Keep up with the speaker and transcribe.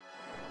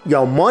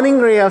Your morning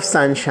ray of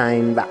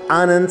sunshine by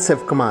Anand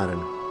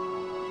Sivkumaran.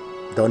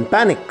 Don't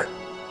panic.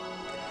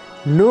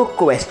 No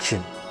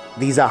question,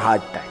 these are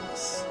hard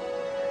times.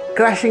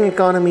 Crashing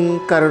economy,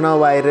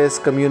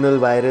 coronavirus, communal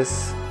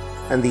virus,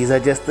 and these are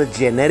just the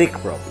generic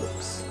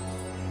problems.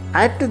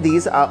 Add to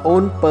these our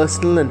own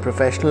personal and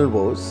professional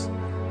woes,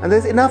 and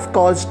there's enough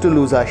cause to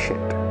lose our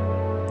shit.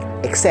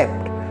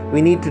 Except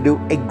we need to do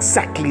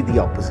exactly the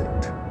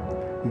opposite.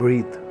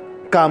 Breathe,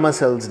 calm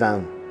ourselves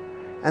down,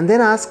 and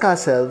then ask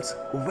ourselves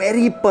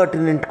very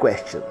pertinent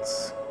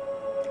questions.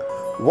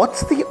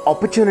 What's the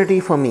opportunity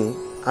for me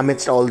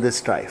amidst all this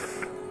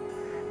strife?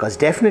 Because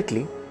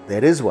definitely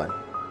there is one,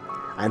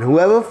 and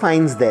whoever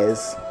finds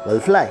theirs will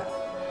fly.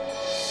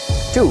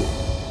 2.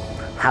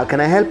 How can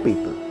I help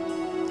people?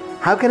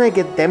 How can I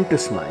get them to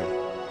smile?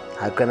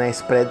 How can I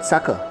spread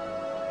succor?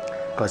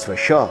 Because for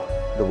sure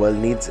the world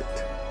needs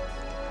it.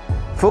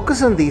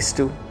 Focus on these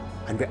two,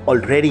 and we're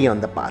already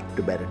on the path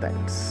to better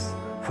times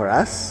for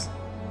us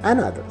and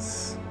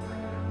others.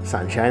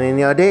 Sunshine in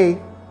your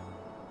day.